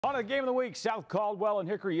On the game of the week, South Caldwell and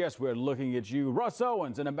Hickory. Yes, we're looking at you. Russ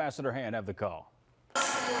Owens and Ambassador Hand have the call.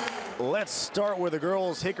 Let's start with the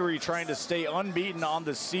girls. Hickory trying to stay unbeaten on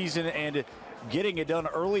the season and getting it done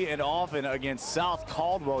early and often against South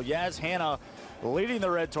Caldwell. Yaz Hannah leading the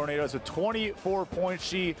Red Tornadoes with 24 points.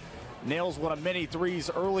 She nails one of many threes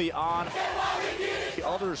early on. The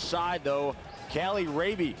other side, though, Callie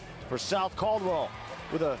Raby for South Caldwell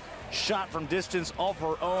with a shot from distance of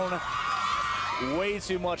her own. Way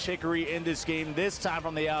too much Hickory in this game. This time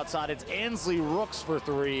from the outside, it's Ansley Rooks for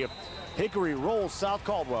three. Hickory rolls South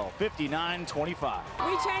Caldwell 59-25.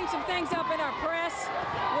 We changed some things up in our press,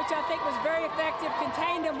 which I think was very effective,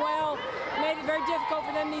 contained them well, made it very difficult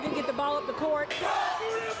for them to even get the ball up the court.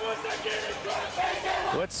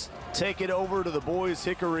 Let's take it over to the boys.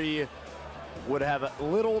 Hickory would have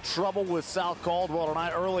little trouble with South Caldwell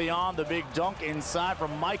tonight. Early on, the big dunk inside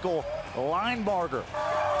from Michael Linebarger.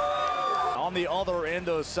 On the other end,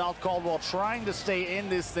 though, South Caldwell trying to stay in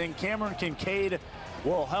this thing. Cameron Kincaid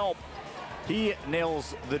will help. He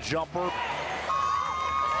nails the jumper.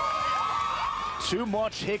 Too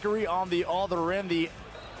much Hickory on the other end. The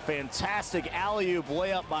fantastic alley-oop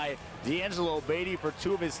layup by D'Angelo Beatty for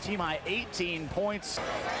two of his team-high 18 points.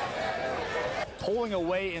 Pulling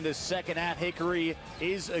away in the second half, Hickory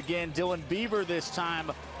is again Dylan Beaver this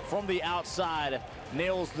time from the outside.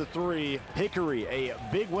 Nails the three. Hickory, a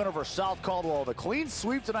big winner for South Caldwell. The clean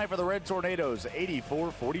sweep tonight for the Red Tornadoes,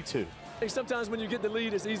 84-42. Sometimes when you get the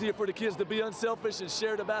lead, it's easier for the kids to be unselfish and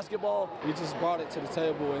share the basketball. We just brought it to the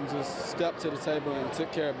table and just stepped to the table and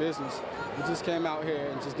took care of business. We just came out here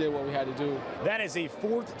and just did what we had to do. That is a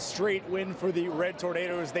fourth straight win for the Red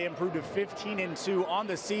Tornadoes. They improved to 15-2 on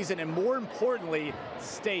the season and, more importantly,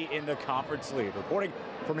 stay in the conference lead. Reporting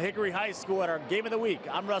from Hickory High School at our Game of the Week,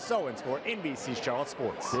 I'm Russ Owens for NBC Charlotte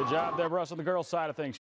Sports. Good job there, Russ, on the girls' side of things.